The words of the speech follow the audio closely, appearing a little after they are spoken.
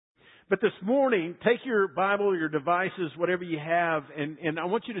But this morning, take your Bible, your devices, whatever you have, and I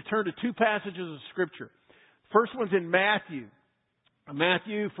want you to turn to two passages of Scripture. First one's in Matthew.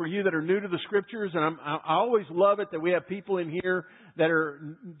 Matthew, for you that are new to the Scriptures, and I always love it that we have people in here that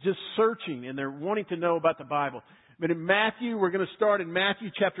are just searching and they're wanting to know about the Bible. But in Matthew, we're going to start in Matthew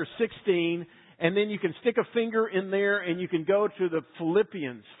chapter 16, and then you can stick a finger in there and you can go to the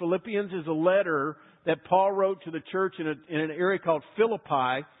Philippians. Philippians is a letter that Paul wrote to the church in an area called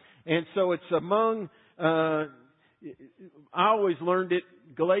Philippi. And so it's among, I always learned it,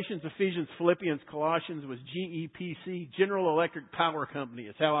 Galatians, Ephesians, Philippians, Colossians was GEPC, General Electric Power Company.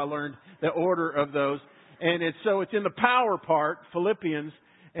 Is how I learned the order of those. And so it's in the power part, Philippians,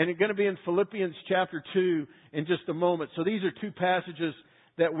 and it's going to be in Philippians chapter 2 in just a moment. So these are two passages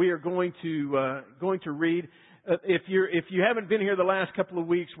that we are going to read. If you haven't been here the last couple of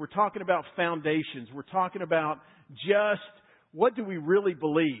weeks, we're talking about foundations. We're talking about just what do we really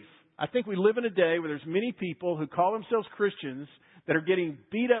believe? I think we live in a day where there's many people who call themselves Christians that are getting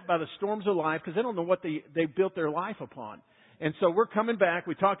beat up by the storms of life because they don't know what they built their life upon. And so we're coming back.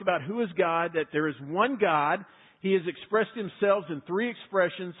 We talked about who is God, that there is one God. He has expressed himself in three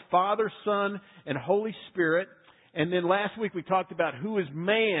expressions, Father, Son, and Holy Spirit. And then last week we talked about who is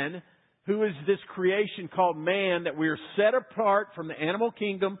man, who is this creation called man, that we are set apart from the animal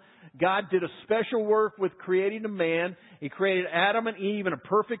kingdom. God did a special work with creating a man. He created Adam and Eve in a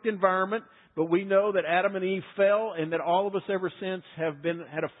perfect environment. But we know that Adam and Eve fell and that all of us ever since have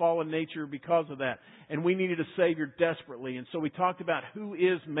had a fallen nature because of that. And we needed a Savior desperately. And so we talked about who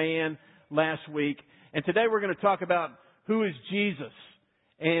is man last week. And today we're going to talk about who is Jesus.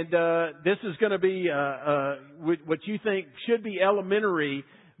 And this is going to be what you think should be elementary,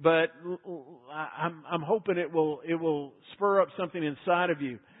 but I'm hoping it will spur up something inside of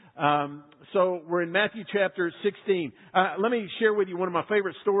you. So we're in Matthew chapter 16. Let me share with you one of my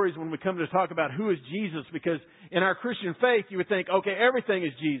favorite stories when we come to talk about who is Jesus, because in our Christian faith, you would think, okay, everything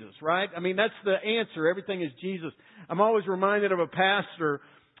is Jesus, right? I mean, that's the answer. Everything is Jesus. I'm always reminded of a pastor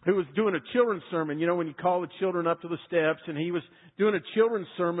who was doing a children's sermon, you know, when you call the children up to the steps, and he was doing a children's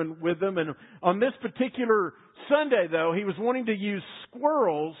sermon with them. And on this particular Sunday, though, he was wanting to use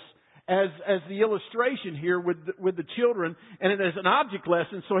squirrels as the illustration here with the children, and as an object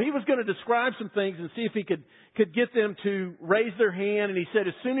lesson. So he was going to describe some things and see if he could get them to raise their hand. And he said,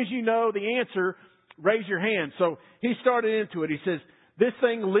 as soon as you know the answer, raise your hand. So he started into it. He says, this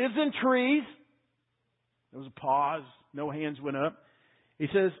thing lives in trees. There was a pause. No hands went up. He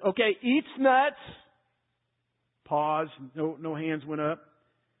says, okay, eats nuts. Pause. No hands went up.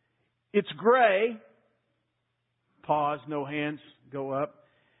 It's gray. Pause. No hands go up.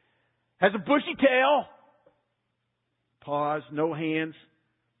 Has a bushy tail. Pause. No hands.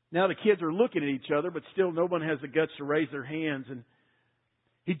 Now the kids are looking at each other, but still no one has the guts to raise their hands. And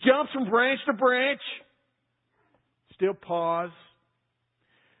he jumps from branch to branch. Still pause.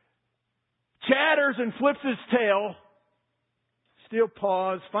 Chatters and flips his tail. Still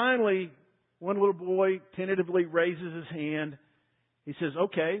pause. Finally, one little boy tentatively raises his hand. He says,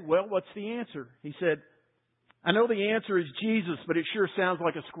 okay, well, what's the answer? He said, I know the answer is Jesus, but it sure sounds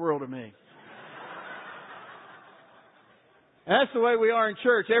like a squirrel to me. That's the way we are in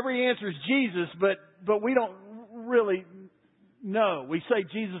church. Every answer is Jesus, but we don't really know. We say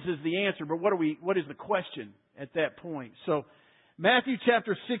Jesus is the answer, but what is the question at that point? So, Matthew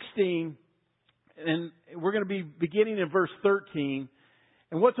chapter 16, and we're going to be beginning in verse 13.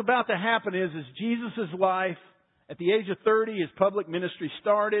 And what's about to happen is Jesus' life, at the age of 30, his public ministry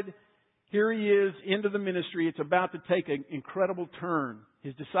started. Here he is into the ministry. It's about to take an incredible turn.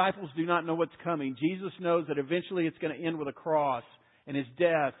 His disciples do not know what's coming. Jesus knows that eventually it's going to end with a cross and his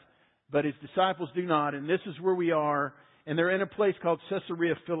death, but his disciples do not. And this is where we are. And they're in a place called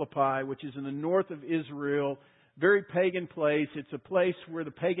Caesarea Philippi, which is in the north of Israel. Very pagan place. It's a place where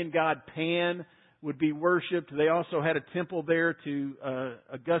the pagan god Pan would be worshipped. They also had a temple there to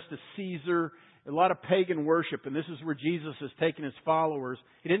Augustus Caesar. A lot of pagan worship, and this is where Jesus has taken his followers.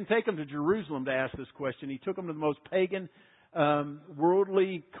 He didn't take them to Jerusalem to ask this question. He took them to the most pagan,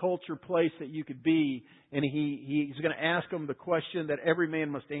 worldly culture place that you could be, and he's going to ask them the question that every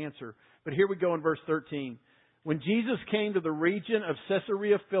man must answer. But here we go in verse 13. When Jesus came to the region of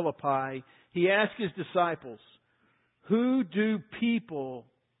Caesarea Philippi, he asked his disciples, who do people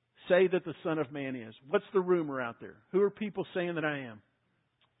say that the Son of Man is? What's the rumor out there? Who are people saying that I am?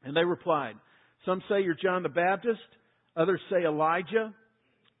 And they replied, some say you're John the Baptist. Others say Elijah.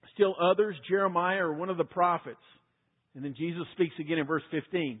 Still others, Jeremiah or one of the prophets. And then Jesus speaks again in verse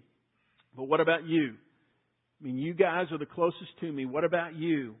 15. But what about you? I mean, you guys are the closest to me. What about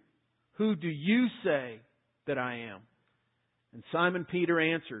you? Who do you say that I am? And Simon Peter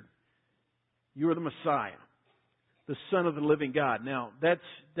answered, You are the Messiah, the Son of the living God. Now, that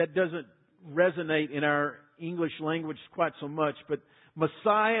doesn't resonate in our English language quite so much, but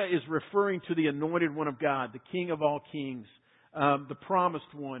Messiah is referring to the anointed one of God, the King of all kings, the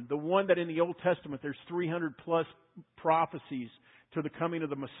promised one, the one that in the Old Testament there's 300 plus prophecies to the coming of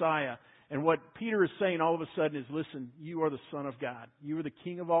the Messiah. And what Peter is saying all of a sudden is, listen, you are the Son of God. You are the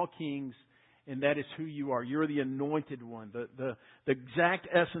King of all kings, and that is who you are. You're the anointed one, the exact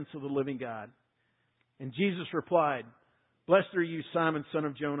essence of the living God. And Jesus replied, "Blessed are you, Simon, son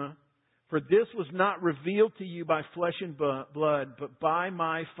of Jonah, for this was not revealed to you by flesh and blood, but by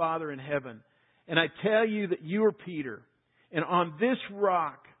my Father in heaven. And I tell you that you are Peter, and on this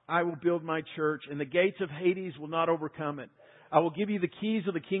rock I will build my church, and the gates of Hades will not overcome it. I will give you the keys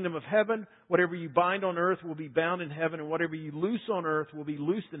of the kingdom of heaven. Whatever you bind on earth will be bound in heaven, and whatever you loose on earth will be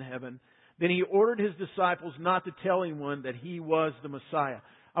loosed in heaven." Then He ordered His disciples not to tell anyone that He was the Messiah.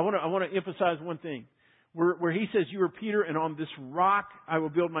 I want to emphasize one thing. Where He says, "You are Peter, and on this rock I will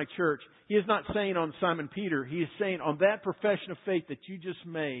build my church," He is not saying on Simon Peter. He is saying on that profession of faith that you just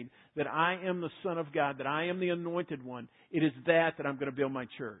made, that I am the Son of God, that I am the anointed one. It is that I'm going to build my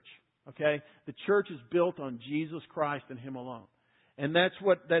church. Okay? The church is built on Jesus Christ and Him alone. And that's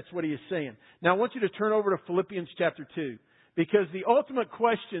what He is saying. Now I want you to turn over to Philippians chapter 2. Because the ultimate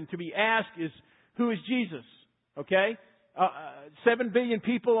question to be asked is, who is Jesus? Okay? 7 billion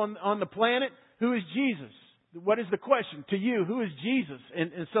people on the planet. Who is Jesus? What is the question to you? Who is Jesus?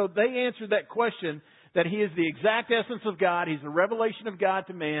 And so they answered that question, that He is the exact essence of God. He's the revelation of God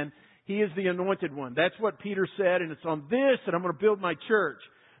to man. He is the anointed one. That's what Peter said, and it's on this that I'm going to build my church.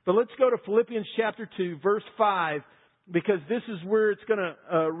 But let's go to Philippians chapter 2, verse 5, because this is where it's going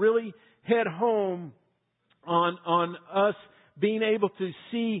to really head home on us being able to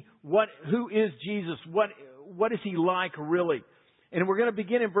see who is Jesus, what is He like really. And we're going to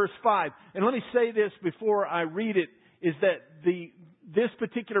begin in verse 5. And let me say this before I read it, is that this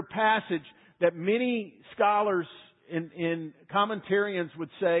particular passage, that many scholars and commentarians would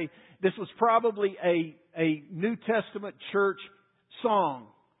say this was probably a New Testament church song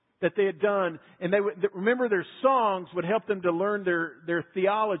that they had done. And remember, their songs would help them to learn their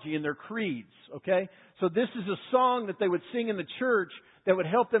theology and their creeds. Okay? So this is a song that they would sing in the church that would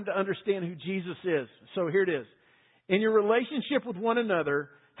help them to understand who Jesus is. So here it is. In your relationship with one another,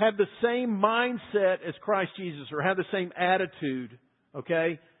 have the same mindset as Christ Jesus, or have the same attitude.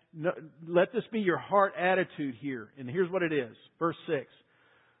 Okay? No, let this be your heart attitude here. And here's what it is. Verse 6.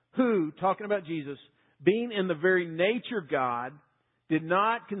 Who, talking about Jesus, being in the very nature God, did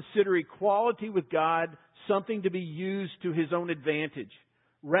not consider equality with God something to be used to His own advantage.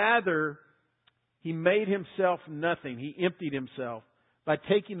 Rather, He made Himself nothing. He emptied Himself by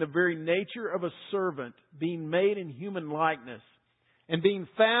taking the very nature of a servant, being made in human likeness. And being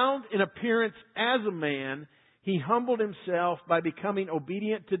found in appearance as a man, He humbled Himself by becoming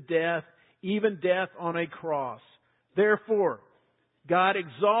obedient to death, even death on a cross. Therefore, God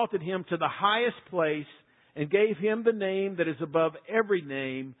exalted Him to the highest place and gave Him the name that is above every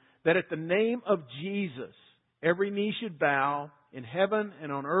name, that at the name of Jesus every knee should bow, in heaven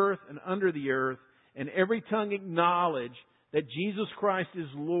and on earth and under the earth, and every tongue acknowledge that Jesus Christ is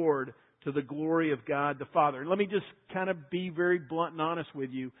Lord, to the glory of God the Father. And let me just kind of be very blunt and honest with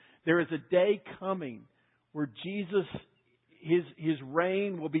you. There is a day coming where Jesus, His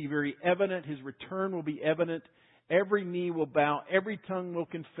reign will be very evident. His return will be evident. Every knee will bow. Every tongue will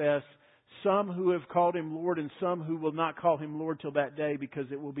confess. Some who have called Him Lord and some who will not call Him Lord till that day, because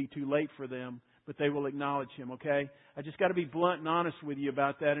it will be too late for them. But they will acknowledge Him, okay? I just got to be blunt and honest with you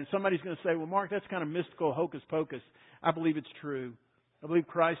about that. And somebody's going to say, well, Mark, that's kind of mystical, hocus pocus. I believe it's true. I believe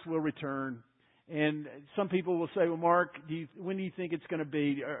Christ will return. And some people will say, well, Mark, when do you think it's going to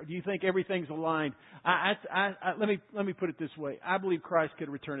be? Or do you think everything's aligned? Let me put it this way. I believe Christ could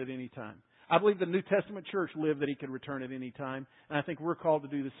return at any time. I believe the New Testament church lived that He could return at any time. And I think we're called to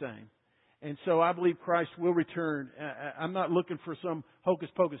do the same. And so I believe Christ will return. I'm not looking for some hocus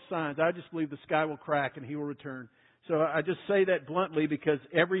pocus signs. I just believe the sky will crack and He will return. So I just say that bluntly because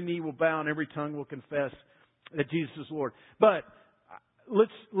every knee will bow and every tongue will confess that Jesus is Lord. But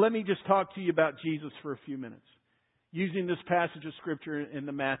let me just talk to you about Jesus for a few minutes, using this passage of Scripture in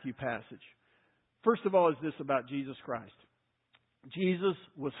the Matthew passage. First of all, is this about Jesus Christ. Jesus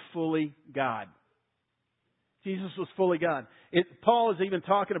was fully God. Jesus was fully God. Paul is even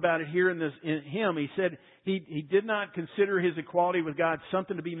talking about it here in Him. He said he did not consider His equality with God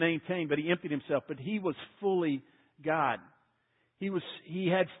something to be maintained, but He emptied Himself. But He was fully God. He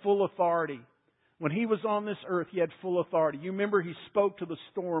had full authority. When He was on this earth, He had full authority. You remember He spoke to the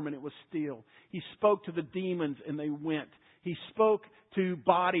storm and it was still. He spoke to the demons and they went. He spoke to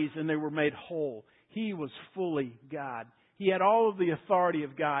bodies and they were made whole. He was fully God. He had all of the authority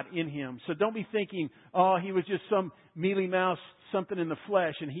of God in Him. So don't be thinking, oh, He was just some mealy mouse, something in the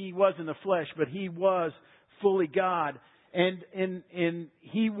flesh. And He was in the flesh, but He was fully God. And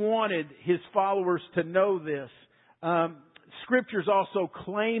He wanted His followers to know this. Scriptures also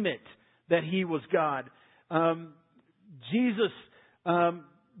claim it, that He was God. Jesus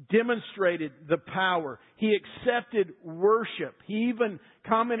demonstrated the power. He accepted worship. He even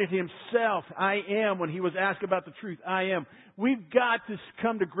commented Himself, I am, when He was asked about the truth. I am. We've got to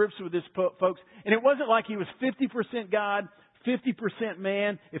come to grips with this, folks. And it wasn't like He was 50% God, 50%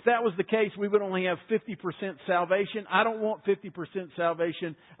 man. If that was the case, we would only have 50% salvation. I don't want 50%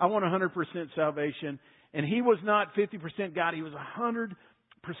 salvation. I want 100% salvation. And He was not 50% God. He was 100%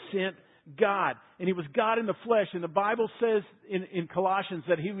 God. And He was God in the flesh. And the Bible says in Colossians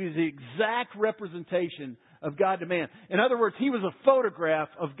that He was the exact representation of God to man. In other words, He was a photograph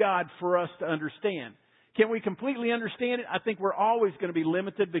of God for us to understand. Can we completely understand it? I think we're always going to be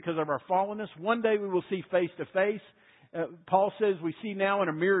limited because of our fallenness. One day we will see face to face. Paul says we see now in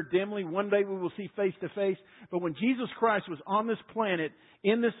a mirror dimly. One day we will see face to face. But when Jesus Christ was on this planet,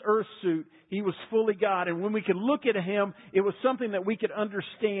 in this earth suit, He was fully God. And when we could look at Him, it was something that we could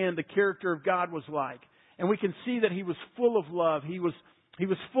understand the character of God was like. And we can see that He was full of love. He was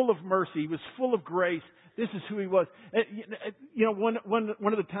full of mercy. He was full of grace. This is who He was. You know,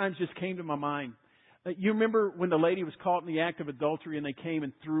 one of the times just came to my mind. You remember when the lady was caught in the act of adultery and they came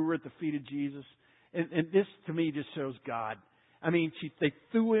and threw her at the feet of Jesus? And this, to me, just shows God. I mean, they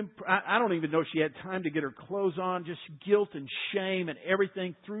threw Him. I don't even know if she had time to get her clothes on. Just guilt and shame and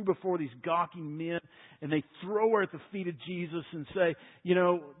everything threw before these gawking men. And they throw her at the feet of Jesus and say, you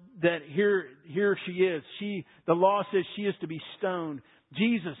know, that here she is. The law says she is to be stoned.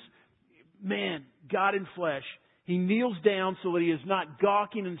 Jesus, man, God in flesh. He kneels down so that He is not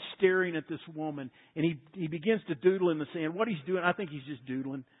gawking and staring at this woman. And he begins to doodle in the sand. What He's doing, I think He's just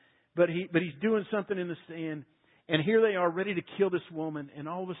doodling. But He's doing something in the sand. And here they are ready to kill this woman. And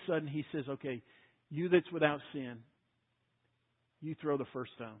all of a sudden He says, okay, you that's without sin, you throw the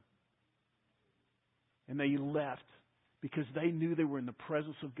first stone. And they left because they knew they were in the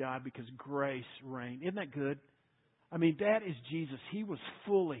presence of God because grace reigned. Isn't that good? I mean, that is Jesus. He was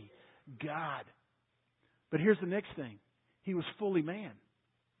fully God. But here's the next thing. He was fully man.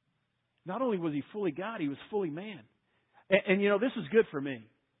 Not only was He fully God, He was fully man. And you know, this is good for me.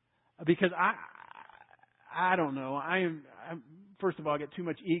 Because I don't know. I'm first of all, I got too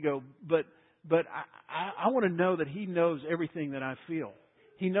much ego, but I want to know that He knows everything that I feel.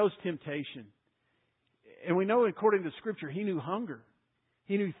 He knows temptation. And we know according to Scripture, He knew hunger.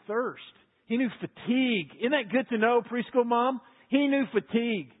 He knew thirst. He knew fatigue. Isn't that good to know, preschool mom? He knew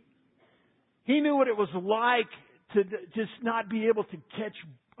fatigue. He knew what it was like to just not be able to catch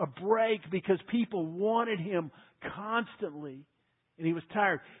a break because people wanted Him constantly. And He was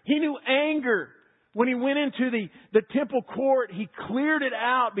tired. He knew anger. When He went into the temple court, He cleared it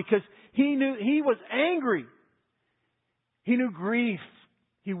out because He knew He was angry. He knew grief.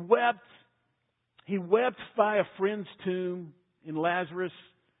 He wept. He wept by a friend's tomb in Lazarus.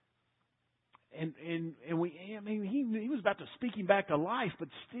 And he was about to speak him back to life, but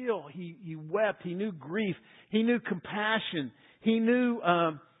still he wept. He knew grief. He knew compassion. He knew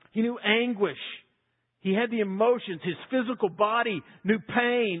anguish. He had the emotions. His physical body knew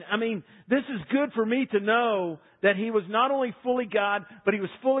pain. I mean, this is good for me to know that He was not only fully God, but He was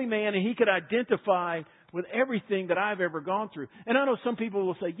fully man, and He could identify with everything that I've ever gone through. And I know some people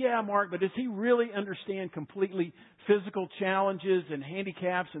will say, yeah, Mark, but does He really understand completely physical challenges and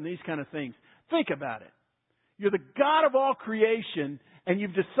handicaps and these kind of things? Think about it. You're the God of all creation, and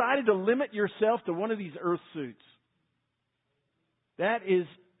you've decided to limit yourself to one of these earth suits. That is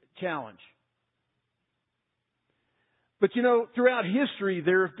a challenge. But you know, throughout history,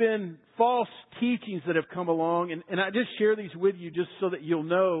 there have been false teachings that have come along. And I just share these with you just so that you'll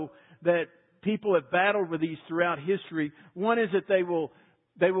know that people have battled with these throughout history. One is that they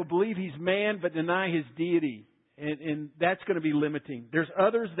will believe He's man but deny His deity. And that's going to be limiting. There's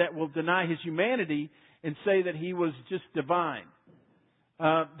others that will deny His humanity and say that He was just divine.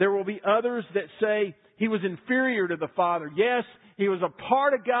 There will be others that say He was inferior to the Father. Yes, He was a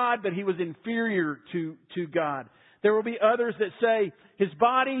part of God, but He was inferior to God. There will be others that say His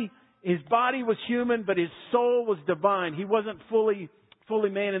body was human, but His soul was divine. He wasn't fully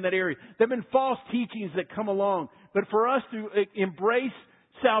man in that area. There have been false teachings that come along. But for us to embrace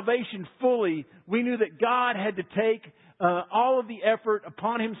salvation fully, we knew that God had to take all of the effort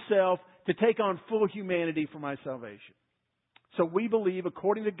upon Himself to take on full humanity for my salvation. So we believe,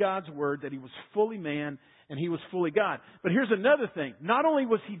 according to God's Word, that He was fully man and He was fully God. But here's another thing. Not only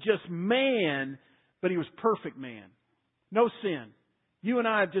was He just man, but He was perfect man. No sin. You and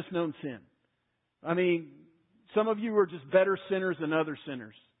I have just known sin. I mean, some of you are just better sinners than other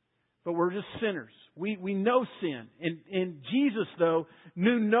sinners. But we're just sinners. We know sin. And Jesus, though,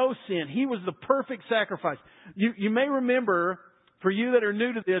 knew no sin. He was the perfect sacrifice. You may remember, for you that are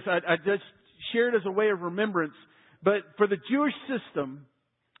new to this, I just shared as a way of remembrance, but for the Jewish system,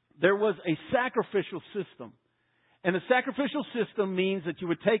 there was a sacrificial system. And the sacrificial system means that you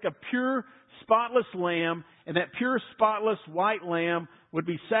would take a pure, spotless lamb, and that pure, spotless white lamb would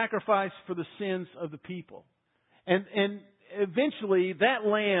be sacrificed for the sins of the people. And eventually, that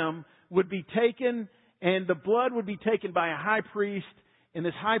lamb would be taken, and the blood would be taken by a high priest. And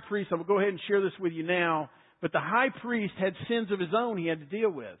this high priest, I'm going to go ahead and share this with you now, but the high priest had sins of his own he had to deal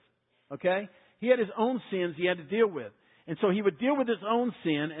with. Okay? He had his own sins he had to deal with. And so he would deal with his own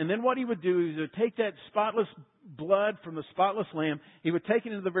sin, and then what he would do is he would take that spotless blood from the spotless lamb, he would take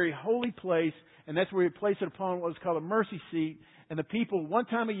it into the very holy place, and that's where he would place it upon what was called a mercy seat. And the people, one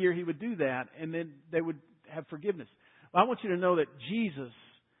time a year, he would do that, and then they would have forgiveness. Well, I want you to know that Jesus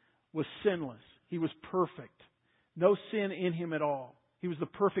was sinless. He was perfect. No sin in Him at all. He was the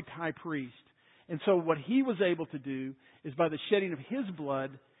perfect high priest. And so what He was able to do is by the shedding of His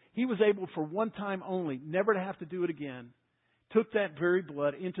blood, He was able for one time only, never to have to do it again, took that very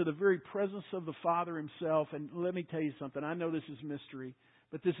blood into the very presence of the Father Himself. And let me tell you something. I know this is mystery,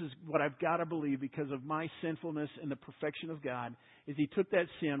 but this is what I've got to believe because of my sinfulness and the perfection of God, is He took that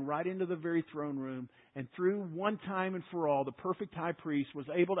sin right into the very throne room, and through one time and for all, the perfect high priest was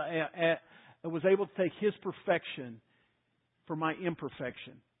able to take His perfection for my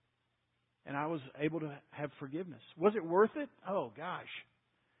imperfection. And I was able to have forgiveness. Was it worth it? Oh gosh.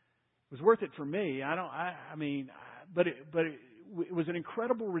 It was worth it for me. But it was an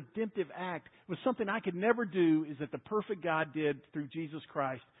incredible redemptive act. It was something I could never do, is that the perfect God did through Jesus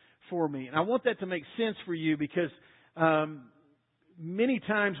Christ for me. And I want that to make sense for you, because many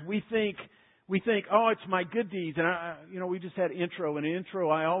times we think, oh, it's my good deeds. And we just had intro. And in intro,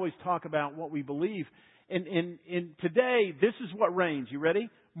 I always talk about what we believe. And today, this is what reigns. You ready?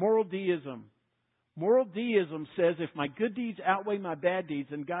 Moral deism. Moral deism says if my good deeds outweigh my bad deeds,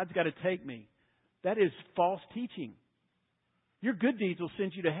 then God's got to take me. That is false teaching. Your good deeds will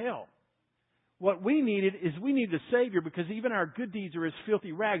send you to hell. What we needed a Savior, because even our good deeds are as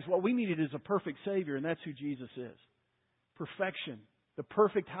filthy rags. What we needed is a perfect Savior, and that's who Jesus is. Perfection. The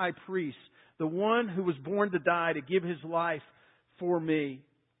perfect high priest. The one who was born to die, to give His life for me.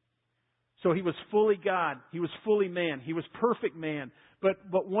 So He was fully God. He was fully man. He was perfect man.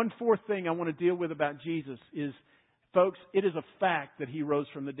 But one fourth thing I want to deal with about Jesus is, folks, it is a fact that He rose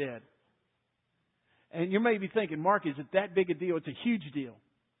from the dead. And you may be thinking, Mark, is it that big a deal? It's a huge deal.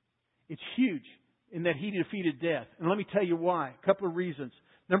 It's huge in that He defeated death. And let me tell you why. A couple of reasons.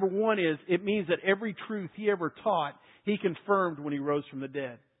 Number one is, it means that every truth He ever taught, He confirmed when He rose from the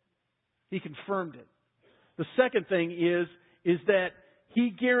dead. He confirmed it. The second thing is that He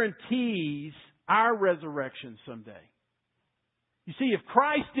guarantees our resurrection someday. You see, if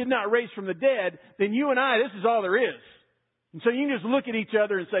Christ did not raise from the dead, then you and I, this is all there is. And so you can just look at each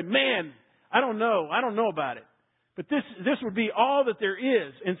other and say, man, I don't know about it. But this would be all that there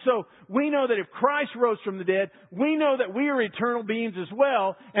is. And so we know that if Christ rose from the dead, we know that we are eternal beings as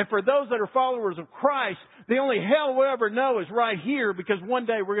well. And for those that are followers of Christ, the only hell we'll ever know is right here, because one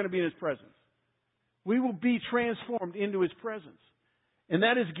day we're going to be in His presence. We will be transformed into His presence. And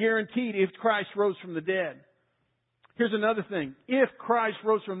that is guaranteed if Christ rose from the dead. Here's another thing. If Christ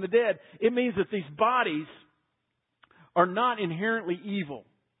rose from the dead, it means that these bodies are not inherently evil.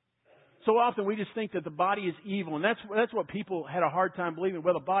 So often we just think that the body is evil, and that's what people had a hard time believing.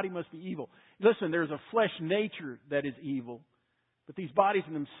 Well, the body must be evil. Listen, there's a flesh nature that is evil, but these bodies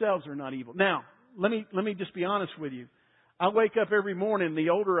in themselves are not evil. Now, let me just be honest with you. I wake up every morning, the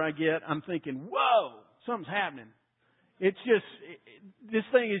older I get, I'm thinking, whoa, something's happening. It's just, this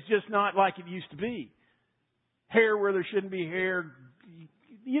thing is just not like it used to be. Hair where there shouldn't be hair.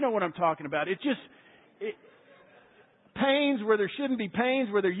 You know what I'm talking about. Pains where there shouldn't be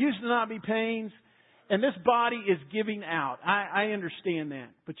pains, where there used to not be pains. And this body is giving out. I understand that.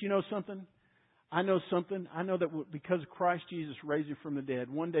 But you know something? I know something. I know that because Christ Jesus raised Him from the dead,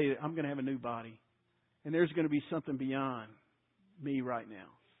 one day I'm going to have a new body. And there's going to be something beyond me right now.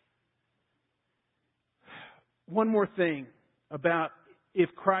 One more thing about if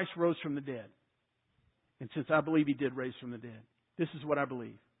Christ rose from the dead. And since I believe He did raise from the dead, this is what I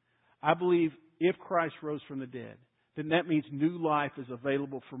believe. I believe if Christ rose from the dead, then that means new life is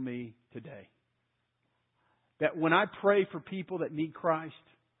available for me today. That when I pray for people that need Christ,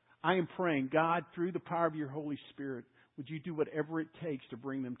 I am praying, God, through the power of your Holy Spirit, would you do whatever it takes to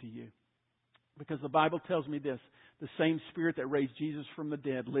bring them to you? Because the Bible tells me this, the same Spirit that raised Jesus from the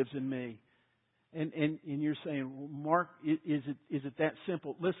dead lives in me. And you're saying, well, Mark, is it that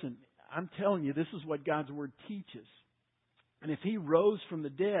simple? Listen, I'm telling you, this is what God's Word teaches. And if He rose from the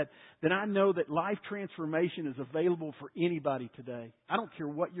dead, then I know that life transformation is available for anybody today. I don't care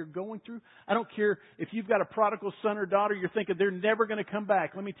what you're going through. I don't care if you've got a prodigal son or daughter, you're thinking they're never going to come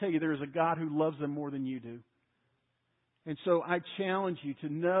back. Let me tell you, there is a God who loves them more than you do. And so I challenge you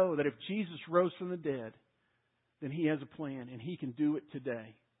to know that if Jesus rose from the dead, then He has a plan and He can do it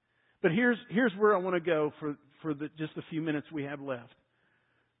today. But here's where I want to go for just a few minutes we have left.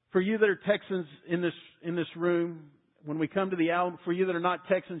 For you that are Texans in this room, when we come to the Alamo, for you that are not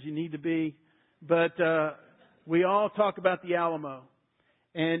Texans, you need to be. But we all talk about the Alamo.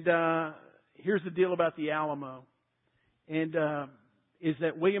 And here's the deal about the Alamo. And is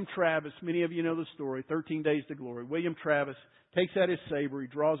that William Travis, many of you know the story, 13 Days to Glory. William Travis takes out his saber, he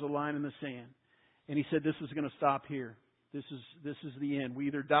draws a line in the sand. And he said, this is going to stop here. This is the end. We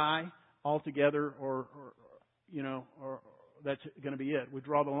either die altogether or that's going to be it. We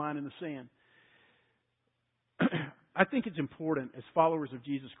draw the line in the sand. I think it's important as followers of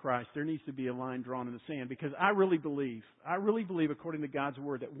Jesus Christ, there needs to be a line drawn in the sand because I really believe according to God's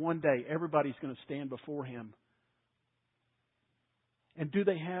Word that one day everybody's going to stand before Him. And do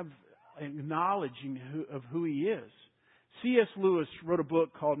they have acknowledging of who He is? C.S. Lewis wrote a book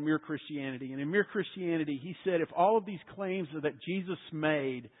called Mere Christianity. And in Mere Christianity, he said if all of these claims that Jesus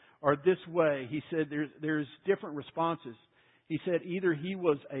made are this way, he said there's different responses. He said either He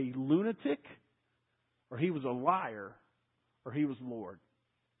was a lunatic, or He was a liar, or He was Lord.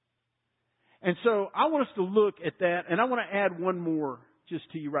 And so I want us to look at that, and I want to add one more just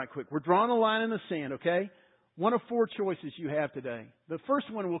to you right quick. We're drawing a line in the sand, okay? One of four choices you have today. The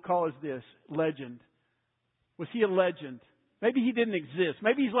first one we'll call is this, legend. Was He a legend? Maybe He didn't exist.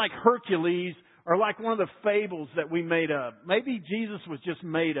 Maybe He's like Hercules or like one of the fables that we made up. Maybe Jesus was just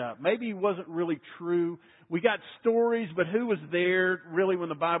made up. Maybe He wasn't really true. We got stories, but who was there really when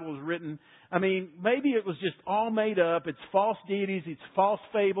the Bible was written? I mean, maybe it was just all made up. It's false deities. It's false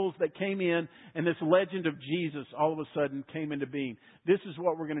fables that came in, and this legend of Jesus all of a sudden came into being. This is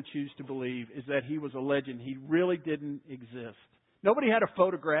what we're going to choose to believe, is that He was a legend. He really didn't exist. Nobody had a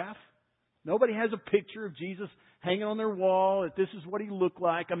photograph. Nobody has a picture of Jesus hanging on their wall, that this is what He looked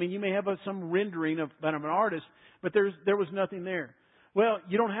like. I mean, you may have some rendering of an artist, but there was nothing there. Well,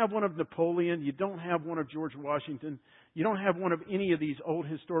 you don't have one of Napoleon. You don't have one of George Washington. You don't have one of any of these old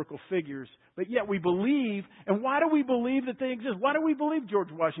historical figures. But yet we believe, and why do we believe that they exist? Why do we believe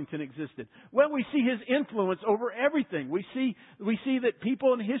George Washington existed? Well, we see his influence over everything. We see that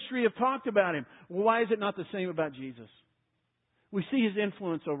people in history have talked about him. Well, why is it not the same about Jesus? We see His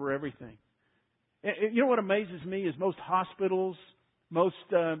influence over everything. You know what amazes me is most hospitals, most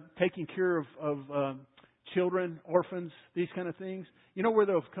taking care of children, orphans, these kind of things. You know where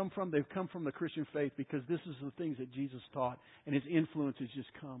they've come from? They've come from the Christian faith because this is the things that Jesus taught, and His influence has just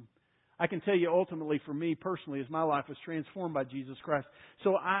come. I can tell you ultimately for me personally, as my life was transformed by Jesus Christ.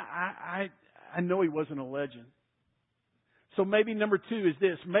 So I know He wasn't a legend. So maybe number two is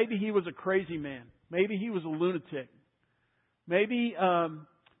this. Maybe He was a crazy man. Maybe He was a lunatic. Maybe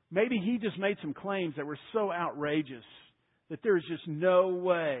He just made some claims that were so outrageous that there's just no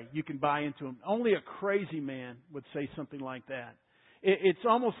way you can buy into them. Only a crazy man would say something like that. It's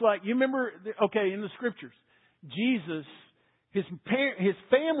almost like, you remember, okay, in the Scriptures, Jesus, his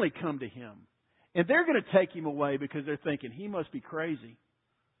family come to Him, and they're going to take Him away because they're thinking, he must be crazy.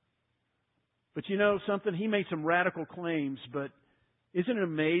 But you know something? He made some radical claims, but isn't it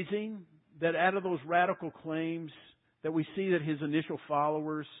amazing that out of those radical claims that we see that His initial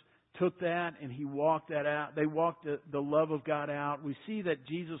followers took that and He walked that out. They walked the love of God out. We see that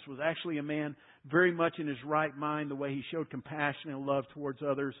Jesus was actually a man very much in his right mind, the way He showed compassion and love towards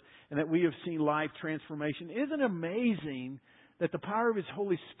others, and that we have seen life transformation. Isn't it amazing that the power of His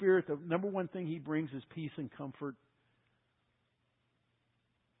Holy Spirit, the number one thing He brings is peace and comfort?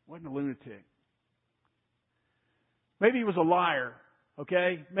 Wasn't a lunatic. Maybe he was a liar.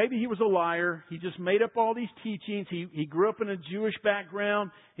 Okay, maybe he was a liar. He just made up all these teachings. He grew up in a Jewish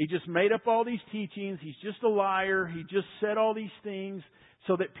background. He just made up all these teachings. He's just a liar. He just said all these things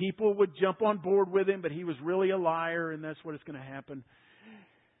so that people would jump on board with him, but he was really a liar, and that's what is going to happen.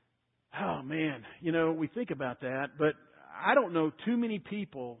 Oh, man, you know, we think about that, but I don't know too many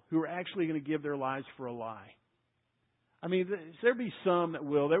people who are actually going to give their lives for a lie. I mean, there'll be some that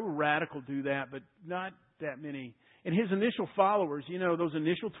will. They were radical do that, but not that many. And His initial followers, you know, those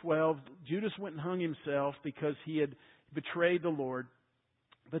initial 12, Judas went and hung himself because he had betrayed the Lord.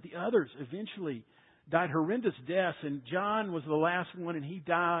 But the others eventually died horrendous deaths, and John was the last one, and he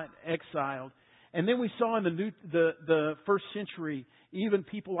died exiled. And then we saw in the first century, even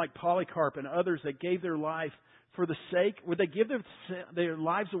people like Polycarp and others that gave their life for the sake, would they give their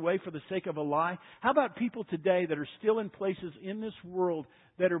lives away for the sake of a lie? How about people today that are still in places in this world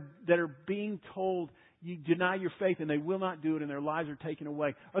that are being told, you deny your faith and they will not do it and their lives are taken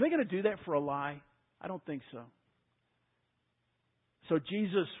away? Are they going to do that for a lie? I don't think so. So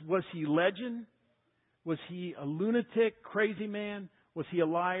Jesus, was he legend? Was he a lunatic, crazy man? Was he a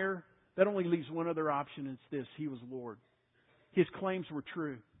liar? That only leaves one other option. It's this: he was Lord. His claims were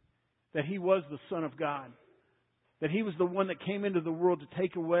true. That he was the Son of God. That he was the one that came into the world to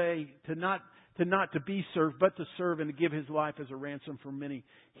take away, to not to be served, but to serve and to give his life as a ransom for many.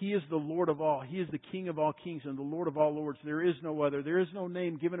 He is the Lord of all. He is the King of all kings and the Lord of all lords. There is no other. There is no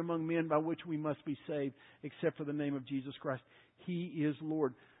name given among men by which we must be saved except for the name of Jesus Christ. He is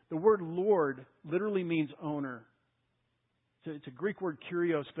Lord. The word Lord literally means owner. So it's a Greek word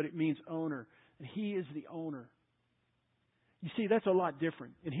kurios, but it means owner. And he is the owner. You see, that's a lot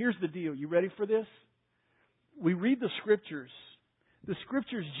different. And here's the deal. You ready for this? We read the Scriptures. The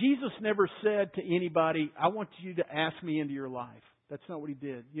Scriptures, Jesus never said to anybody, I want you to ask me into your life. That's not what he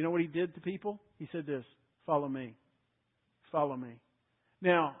did. You know what he did to people? He said this: follow me. Follow me.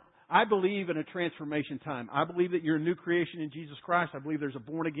 Now, I believe in a transformation time. I believe that you're a new creation in Jesus Christ. I believe there's a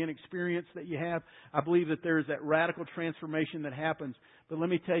born-again experience that you have. I believe that there is that radical transformation that happens. But let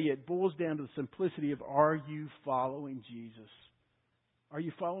me tell you, it boils down to the simplicity of, are you following Jesus? Are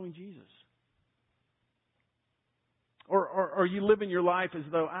you following Jesus? Or are you living your life as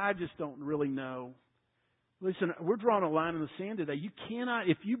though, I just don't really know? Listen, we're drawing a line in the sand today. You cannot,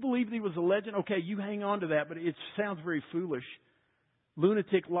 if you believe he was a legend, okay, you hang on to that, but it sounds very foolish.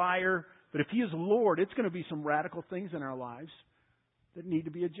 Lunatic, liar. But if he is Lord, it's going to be some radical things in our lives that need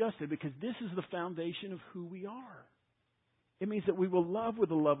to be adjusted, because this is the foundation of who we are. It means that we will love with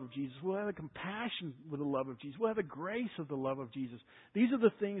the love of Jesus. We'll have a compassion with the love of Jesus. We'll have a grace of the love of Jesus. These are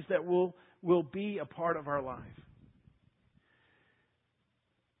the things that will be a part of our life.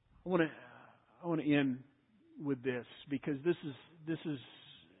 I want to end with this, because this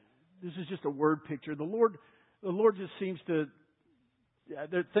is just a word picture. The Lord just seems to.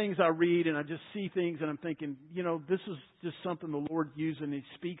 There are things I read and I just see things and I'm thinking, this is just something the Lord used, and He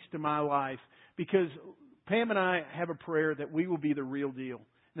speaks to my life, because Pam and I have a prayer that we will be the real deal.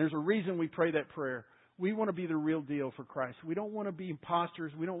 And there's a reason we pray that prayer. We want to be the real deal for Christ. We don't want to be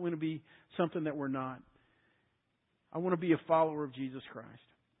imposters. We don't want to be something that we're not. I want to be a follower of Jesus Christ.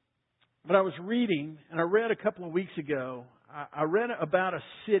 But I was reading, and I read a couple of weeks ago, I read about a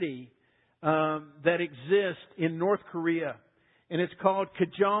city that exists in North Korea. And it's called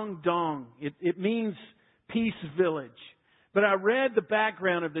Kajong-dong. It means peace village. But I read the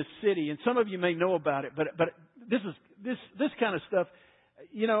background of this city, and some of you may know about it. But this kind of stuff,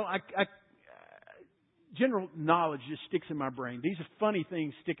 general knowledge just sticks in my brain. These are funny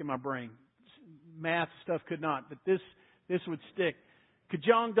things stick in my brain. Math stuff could not, but this would stick.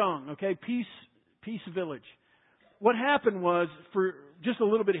 Kajong-dong, okay, peace village. What happened was, for just a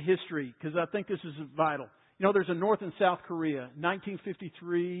little bit of history, because I think this is vital. There's a North and South Korea.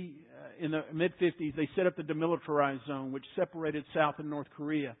 1953, in the mid-50s, they set up the demilitarized zone, which separated South and North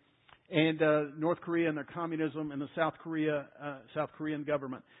Korea. And North Korea and their communism, and the South Korean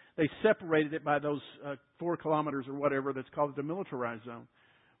government, they separated it by those 4 kilometers or whatever that's called the demilitarized zone.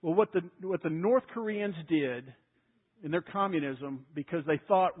 Well, what the North Koreans did in their communism, because they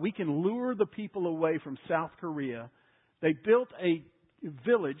thought we can lure the people away from South Korea, they built a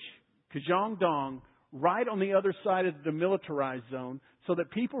village, Kajong-dong, right on the other side of the demilitarized zone, so that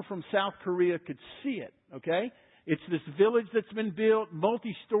people from South Korea could see it, okay? It's this village that's been built,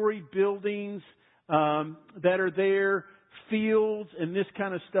 multi-story buildings that are there, fields and this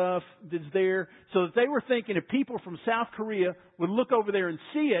kind of stuff that's there, so that they were thinking if people from South Korea would look over there and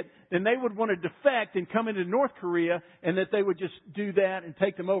see it, then they would want to defect and come into North Korea, and that they would just do that and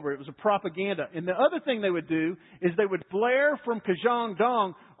take them over. It was a propaganda. And the other thing they would do is they would blare from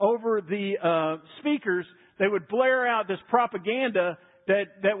Kajong-dong over the speakers. They would blare out this propaganda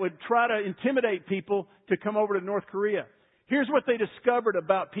that would try to intimidate people to come over to North Korea. Here's what they discovered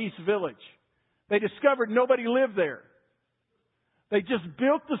about Peace Village. They discovered nobody lived there. They just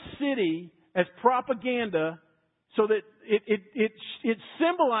built the city as propaganda so that it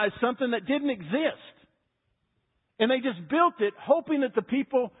symbolized something that didn't exist. And they just built it hoping that the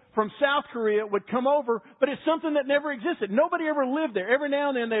people from South Korea would come over, but it's something that never existed. Nobody ever lived there. Every now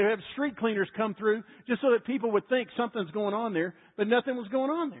and then they have street cleaners come through just so that people would think something's going on there, but nothing was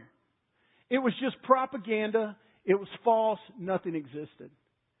going on there. It was just propaganda. It was false. Nothing existed.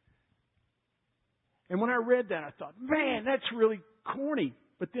 And when I read that, I thought, man, that's really corny.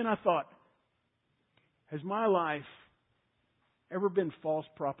 But then I thought, has my life ever been false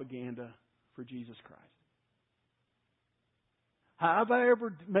propaganda for Jesus Christ? Have I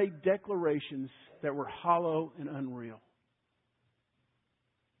ever made declarations that were hollow and unreal?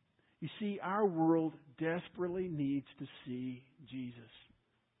 You see, our world desperately needs to see Jesus.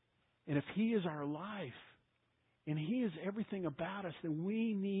 And if He is our life, and He is everything about us, then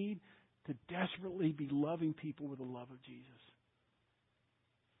we need to desperately be loving people with the love of Jesus.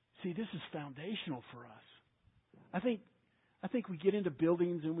 See, this is foundational for us. I think we get into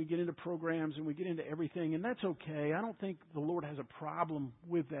buildings and we get into programs and we get into everything, and that's okay. I don't think the Lord has a problem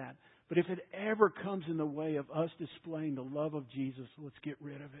with that. But if it ever comes in the way of us displaying the love of Jesus, let's get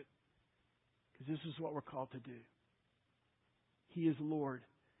rid of it. Because this is what we're called to do. He is Lord.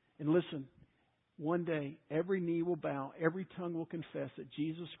 And listen, one day every knee will bow, every tongue will confess that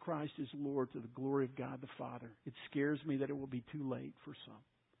Jesus Christ is Lord to the glory of God the Father. It scares me that it will be too late for some.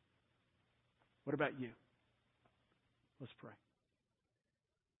 What about you? Let's pray.